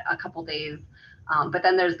doing that a couple days. But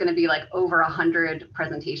then there's going to be like over 100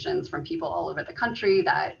 presentations from people all over the country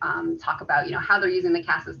that talk about, you know, how they're using the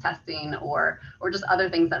CASAS testing or just other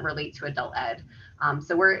things that relate to adult ed.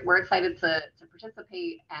 So we're excited to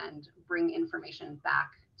participate and bring information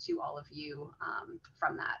back to all of you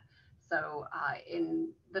from that. So in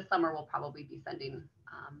the summer, we'll probably be sending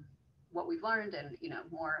what we've learned and, you know,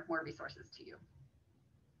 more resources to you.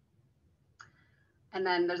 And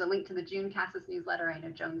then there's a link to the June CASAS newsletter. I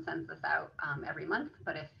know Joan sends this out every month,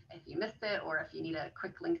 but if you missed it or if you need a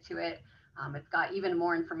quick link to it, it's got even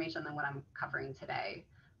more information than what I'm covering today,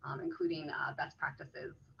 including best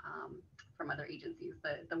practices from other agencies.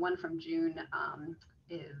 The one from June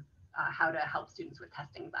is how to help students with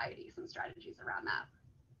test anxiety, some strategies around that.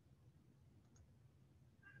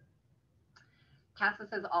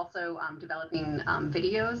 CASAS is also developing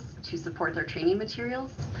videos to support their training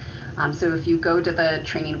materials. So if you go to the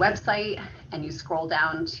training website and you scroll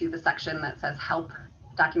down to the section that says help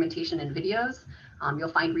documentation and videos,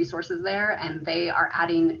 you'll find resources there, and they are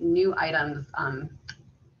adding new items,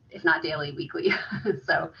 if not daily, weekly.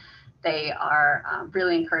 So they are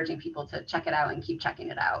really encouraging people to check it out and keep checking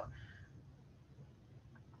it out.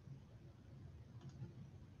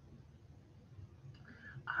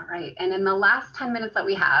 All right, and in the last 10 minutes that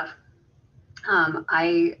we have,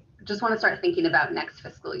 I just want to start thinking about next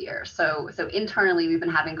fiscal year. So internally, we've been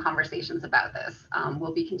having conversations about this.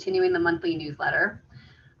 We'll be continuing the monthly newsletter.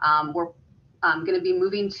 We're going to be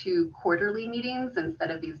moving to quarterly meetings instead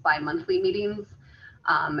of these bi-monthly meetings.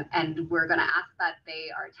 And we're going to ask that they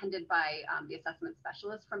are attended by the assessment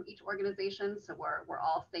specialists from each organization. So we're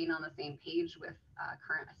all staying on the same page with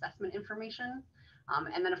current assessment information.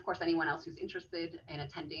 And then, of course, anyone else who's interested in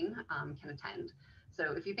attending can attend.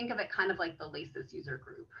 So if you think of it kind of like the LACES user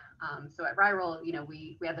group. So at Rural,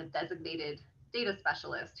 we have a designated data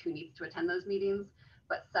specialist who needs to attend those meetings,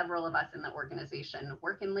 but several of us in the organization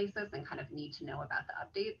work in LACES and kind of need to know about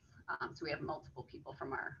the updates. So we have multiple people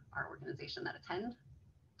from our organization that attend.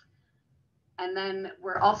 And then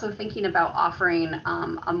we're also thinking about offering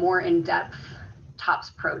a more in-depth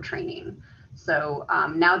TOPS Pro training. So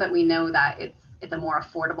now that we know that it's a more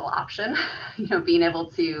affordable option, being able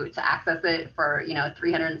to access it for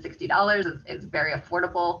 $360 is very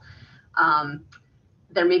affordable.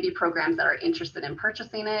 There may be programs that are interested in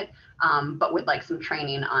purchasing it, but would like some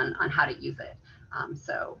training on how to use it.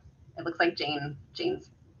 So it looks like Jane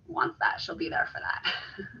wants that. She'll be there for that.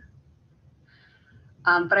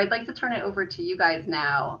 But I'd like to turn it over to you guys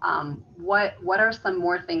now. What are some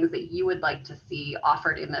more things that you would like to see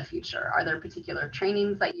offered in the future? Are there particular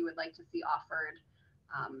trainings that you would like to see offered?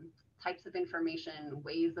 Types of information,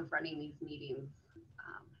 ways of running these meetings?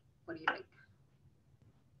 What do you think?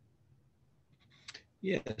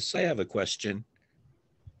 Yes, I have a question.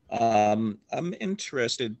 I'm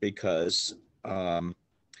interested because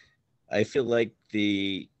I feel like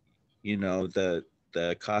the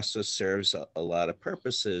CASAS serves a lot of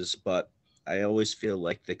purposes, but I always feel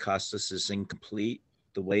like the CASAS is incomplete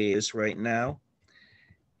the way it is right now.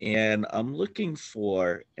 And I'm looking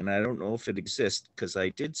for, and I don't know if it exists, because I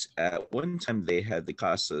did, at one time they had the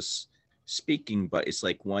CASAS speaking, but it's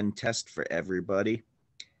like one test for everybody.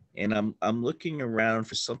 And I'm looking around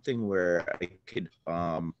for something where I could,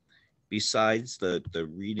 besides the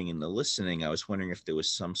reading and the listening, I was wondering if there was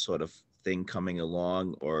some sort of thing coming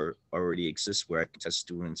along or already exists where I can test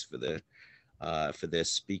students for their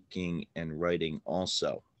speaking and writing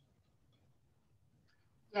also.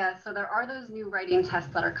 Yeah, so there are those new writing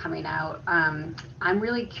tests that are coming out. I'm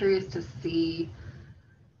really curious to see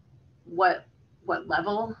what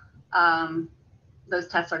level those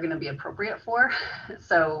tests are going to be appropriate for.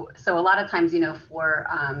 So a lot of times, for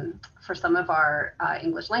some of our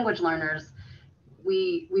English language learners,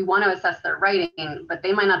 we want to assess their writing, but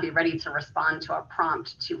they might not be ready to respond to a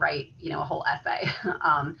prompt to write, a whole essay.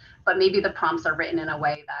 But maybe the prompts are written in a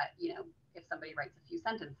way that, if somebody writes a few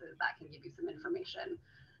sentences, that can give you some information.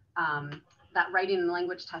 That writing and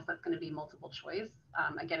language test, that's going to be multiple choice.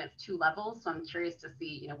 Again, it's 2 levels. So I'm curious to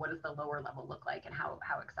see, what does the lower level look like and how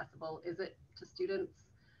accessible is it to students?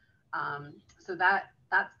 So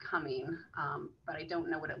that's coming, but I don't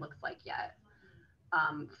know what it looks like yet.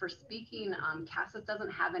 For speaking, CASAS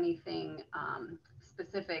doesn't have anything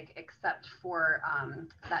specific except for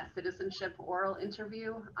that citizenship oral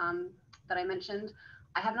interview that I mentioned.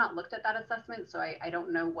 I have not looked at that assessment, so I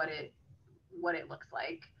don't know what it looks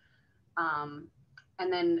like.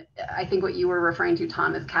 And then I think what you were referring to,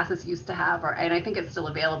 Tom, is CASAS used to have, and I think it's still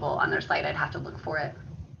available on their site. I'd have to look for it.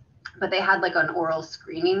 But they had like an oral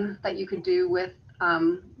screening that you could do with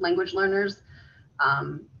language learners,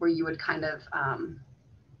 where you would kind of,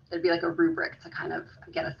 there'd be like a rubric to kind of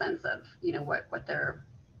get a sense of, what their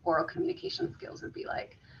oral communication skills would be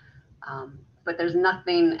like. But there's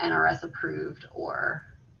nothing NRS approved or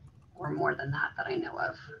more than that I know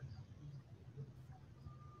of.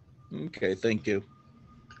 Okay, thank you.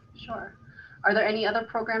 Sure. Are there any other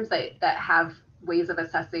programs that have ways of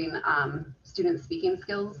assessing student speaking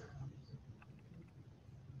skills?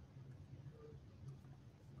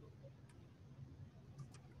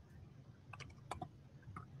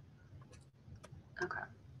 Okay.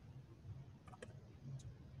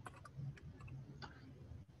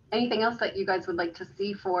 Anything else that you guys would like to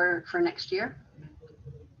see for next year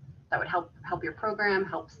that would help your program,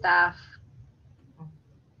 help staff?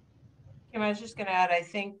 Kim, I was just going to add, I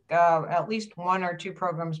think at least 1 or 2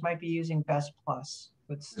 programs might be using Best Plus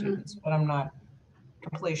with students, but I'm not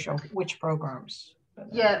completion, which programs?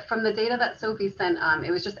 Yeah, from the data that Sophie sent,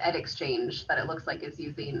 it was just Ed Exchange that it looks like is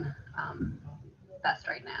using BEST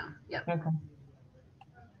right now. Yep. Okay.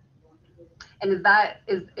 And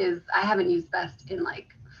is I haven't used BEST in like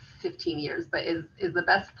 15 years, but is the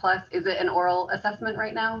BEST Plus, is it an oral assessment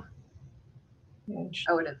right now?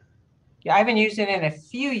 Oh, it is. Yeah, I haven't used it in a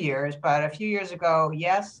few years, but a few years ago,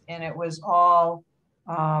 yes. And it was all,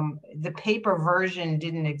 the paper version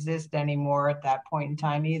didn't exist anymore at that point in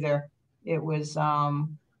time either. It was,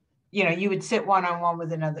 you know, you would sit one-on-one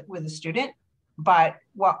with a student, but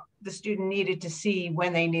what the student needed to see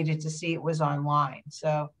when they needed to see it was online.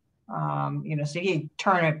 So, you know, so you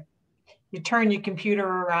turn your computer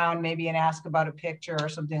around maybe and ask about a picture or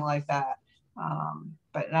something like that.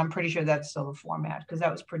 But I'm pretty sure that's still the format because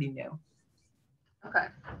that was pretty new. Okay.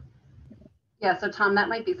 Yeah, so Tom, that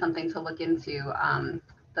might be something to look into,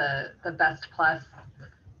 the BEST Plus.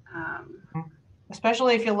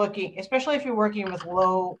 Especially if you're working with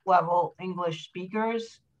low level English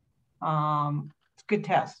speakers. It's a good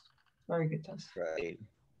test, very good test. Right.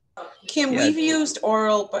 Kim, we've used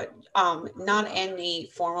oral, but not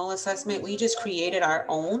any formal assessment. We just created our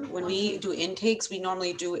own. When we do intakes, we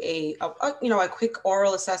normally do a quick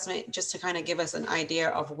oral assessment just to kind of give us an idea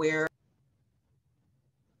of where.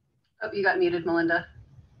 Oh, you got muted, Melinda.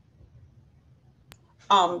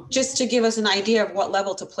 Just to give us an idea of what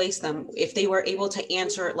level to place them. If they were able to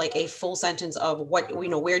answer like a full sentence of what, you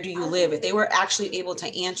know, where do you live? If they were actually able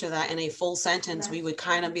to answer that in a full sentence, we would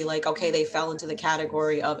kind of be like, okay, they fell into the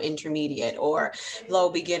category of intermediate or low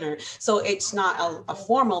beginner. So it's not a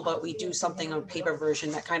formal, but we do something on paper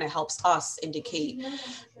version that kind of helps us indicate,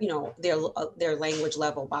 you know, their language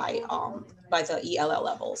level by the ELL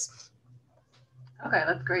levels. Okay,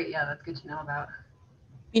 that's great. Yeah, that's good to know about.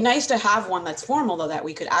 Be nice to have one that's formal though that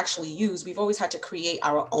we could actually use. We've always had to create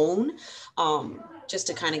our own just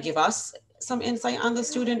to kind of give us some insight on the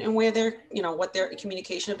student and where their, you know, what their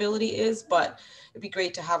communication ability is. But it'd be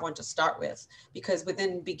great to have one to start with, because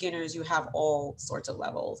within beginners you have all sorts of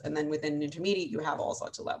levels, and then within intermediate you have all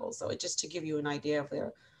sorts of levels. So it just to give you an idea of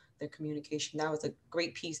their communication. That was a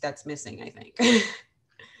great piece that's missing, I think.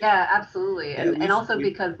 Yeah, absolutely. Yeah, And also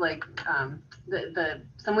because like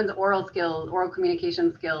someone's oral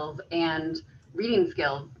communication skills and reading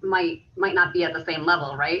skills might not be at the same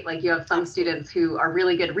level, right? Like you have some students who are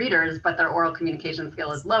really good readers, but their oral communication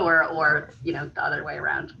skill is lower, or, you know, the other way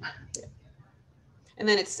around. And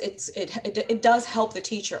then it does help the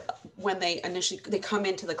teacher when they come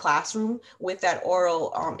into the classroom with that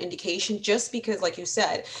oral indication, just because, like you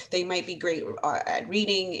said, they might be great at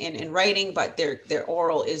reading and writing, but their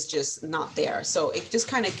oral is just not there. So it just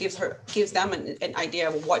kind of gives them an idea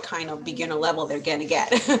of what kind of beginner level they're going to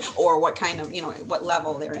get, or what kind of, you know, what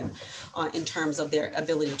level they're in terms of their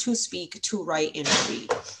ability to speak, to write, and to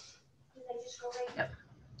read.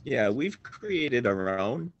 Yeah, we've created our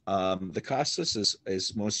own. The CASAS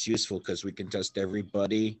is most useful because we can test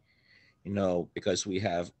everybody, you know, because we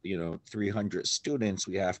have, you know, 300 students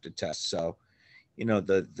we have to test. So, you know,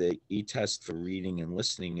 the e-test for reading and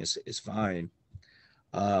listening is fine.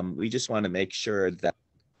 We just want to make sure that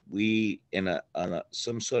we, on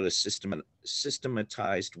some sort of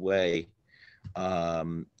systematized way,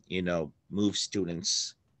 you know, move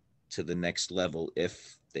students to the next level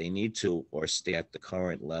if they need to, or stay at the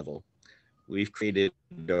current level. We've created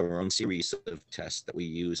our own series of tests that we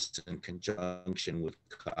use in conjunction with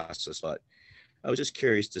CASAS, but I was just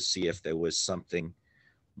curious to see if there was something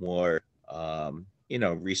more, you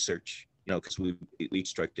know, research, you know, because we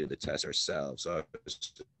constructed the test ourselves. So I was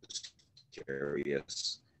just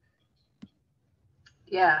curious.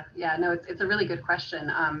 Yeah, no, it's a really good question.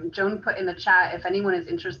 Joan put in the chat, if anyone is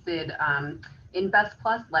interested in BEST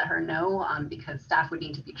Plus, let her know, because staff would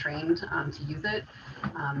need to be trained to use it.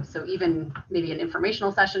 So even maybe an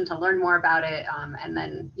informational session to learn more about it, and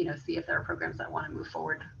then, you know, see if there are programs that want to move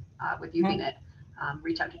forward with using it.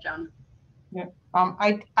 Reach out to Joan. Yeah,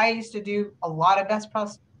 I used to do a lot of BEST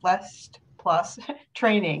Plus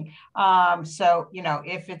training. So, you know,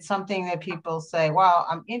 if it's something that people say, well,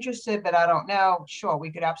 I'm interested, but I don't know, sure,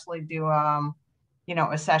 we could absolutely do, you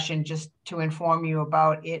know, a session just to inform you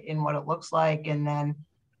about it and what it looks like. And then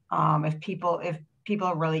if people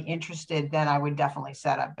are really interested, then I would definitely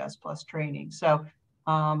set up BEST Plus training. So,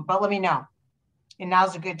 but let me know. And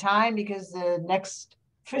now's a good time because the next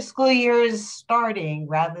fiscal year is starting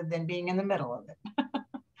rather than being in the middle of it.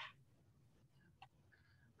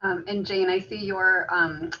 And Jane, I see your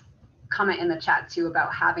comment in the chat too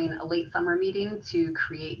about having a late summer meeting to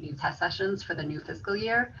create new test sessions for the new fiscal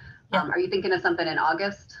year. Yeah. Are you thinking of something in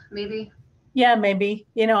August, maybe? Yeah, maybe.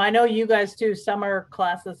 You know, I know you guys do summer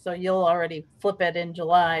classes, so you'll already flip it in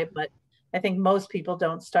July, but I think most people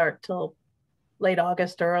don't start till late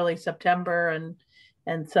August or early September,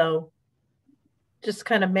 and so just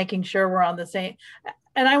kind of making sure we're on the same.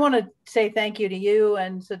 And I want to say thank you to you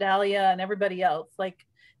and Sedalia and everybody else. Like,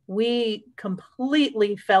 we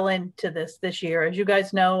completely fell into this year. As you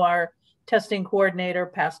guys know, our testing coordinator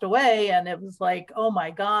passed away, and it was like, oh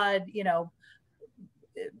my God, you know,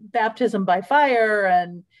 baptism by fire.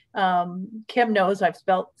 And Kim knows I've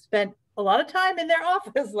spent a lot of time in their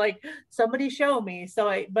office, like, somebody show me.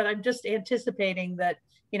 But I'm just anticipating that,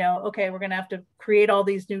 you know, okay, we're going to have to create all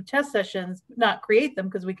these new test sessions, not create them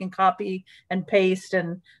because we can copy and paste.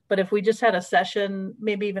 But if we just had a session,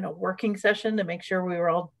 maybe even a working session to make sure we were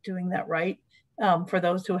all doing that right, for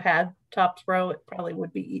those who had TOPS Pro, it probably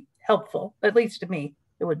would be helpful. At least to me,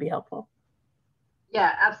 it would be helpful.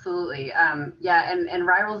 Yeah, absolutely. Yeah, and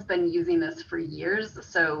Riral's been using this for years,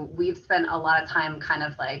 so we've spent a lot of time kind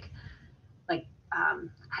of like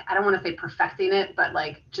I don't want to say perfecting it, but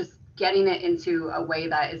like just getting it into a way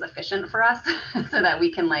that is efficient for us, so that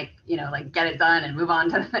we can like get it done and move on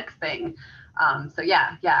to the next thing. So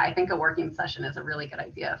yeah, I think a working session is a really good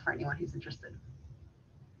idea for anyone who's interested.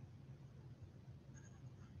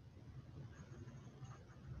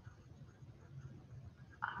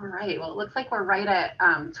 All right, well, it looks like we're right at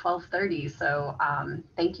 12:30. So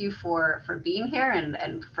thank you for being here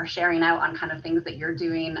and for sharing out on kind of things that you're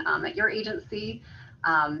doing at your agency.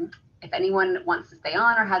 If anyone wants to stay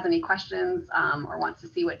on or has any questions or wants to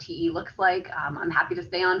see what TE looks like, I'm happy to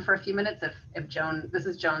stay on for a few minutes if Joan, this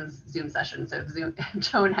is Joan's Zoom session, so if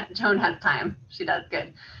Joan has time, she does,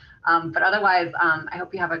 good. But otherwise, I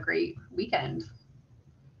hope you have a great weekend.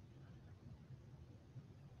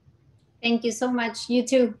 Thank you so much. You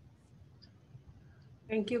too.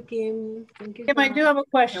 Thank you, Kim. Thank you, Kim, I do have a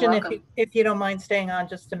question if you don't mind staying on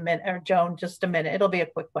just a minute, or Joan, just a minute. It'll be a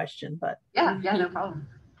quick question, but. Yeah, no problem.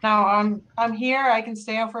 No, I'm here. I can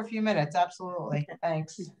stay on for a few minutes. Absolutely. Okay.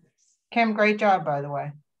 Thanks. Kim, great job, by the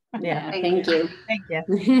way. Yeah, thank you. Thank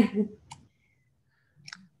you.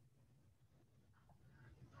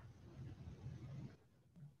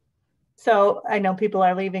 So I know people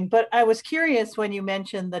are leaving, but I was curious when you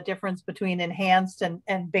mentioned the difference between enhanced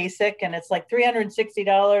and basic, and it's like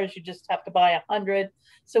 $360. You just have to buy 100.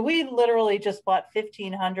 So we literally just bought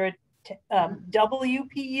 1,500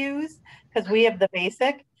 WPUs because we have the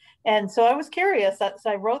basic. And so I was curious. So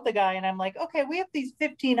I wrote the guy and I'm like, okay, we have these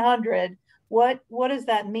 1,500. What does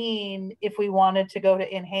that mean if we wanted to go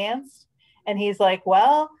to enhanced? And he's like,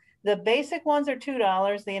 well, the basic ones are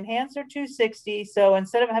 $2, the enhanced are $260. So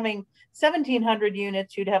instead of having 1,700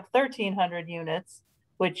 units, you'd have 1,300 units,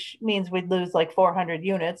 which means we'd lose like 400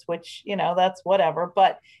 units, which, you know, that's whatever.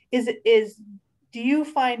 But do you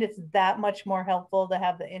find it's that much more helpful to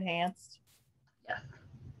have the enhanced? Yes.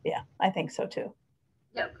 Yeah, I think so too.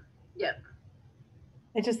 Yep.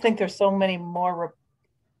 I just think there's so many more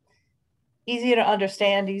easier to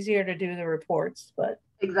understand, easier to do the reports, but.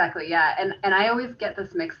 Exactly. Yeah. And I always get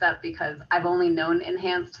this mixed up because I've only known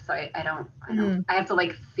enhanced. So I don't, I have to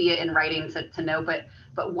like see it in writing to know,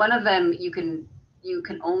 but one of them you can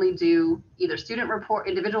only do either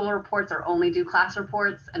individual reports or only do class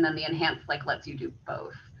reports. And then the enhanced like lets you do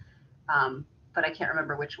both. But I can't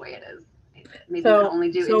remember which way it is. Maybe you can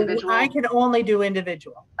only do individual. I can only do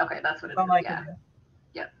individual. Okay. That's what it is.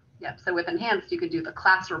 Yeah. Yep. So with enhanced, you could do the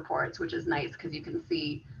class reports, which is nice because you can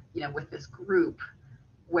see, with this group,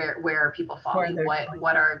 where are people falling?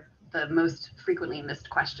 What are the most frequently missed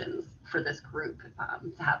questions for this group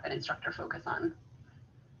to have an instructor focus on?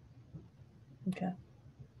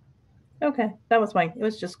 Okay, that was it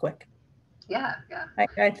was just quick. Yeah.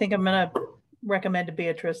 I think I'm gonna recommend to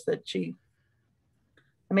Beatrice that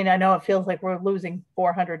I know it feels like we're losing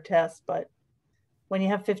 400 tests, but when you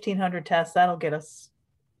have 1,500 tests, that'll get us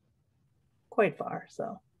quite far.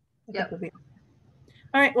 So I think we'll be.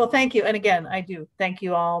 All right, well, thank you. And again, I do thank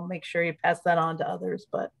you all. Make sure you pass that on to others,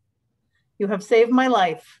 but you have saved my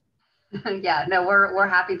life. Yeah, no, we're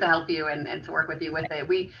happy to help you and to work with you with it.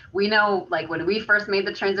 We know, like, when we first made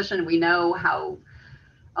the transition, we know how,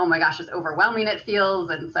 oh my gosh, just overwhelming it feels.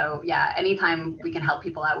 And so, yeah, anytime we can help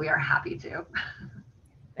people out, we are happy to.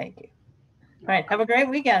 Thank you. All right, have a great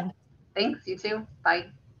weekend. Thanks, you too. Bye.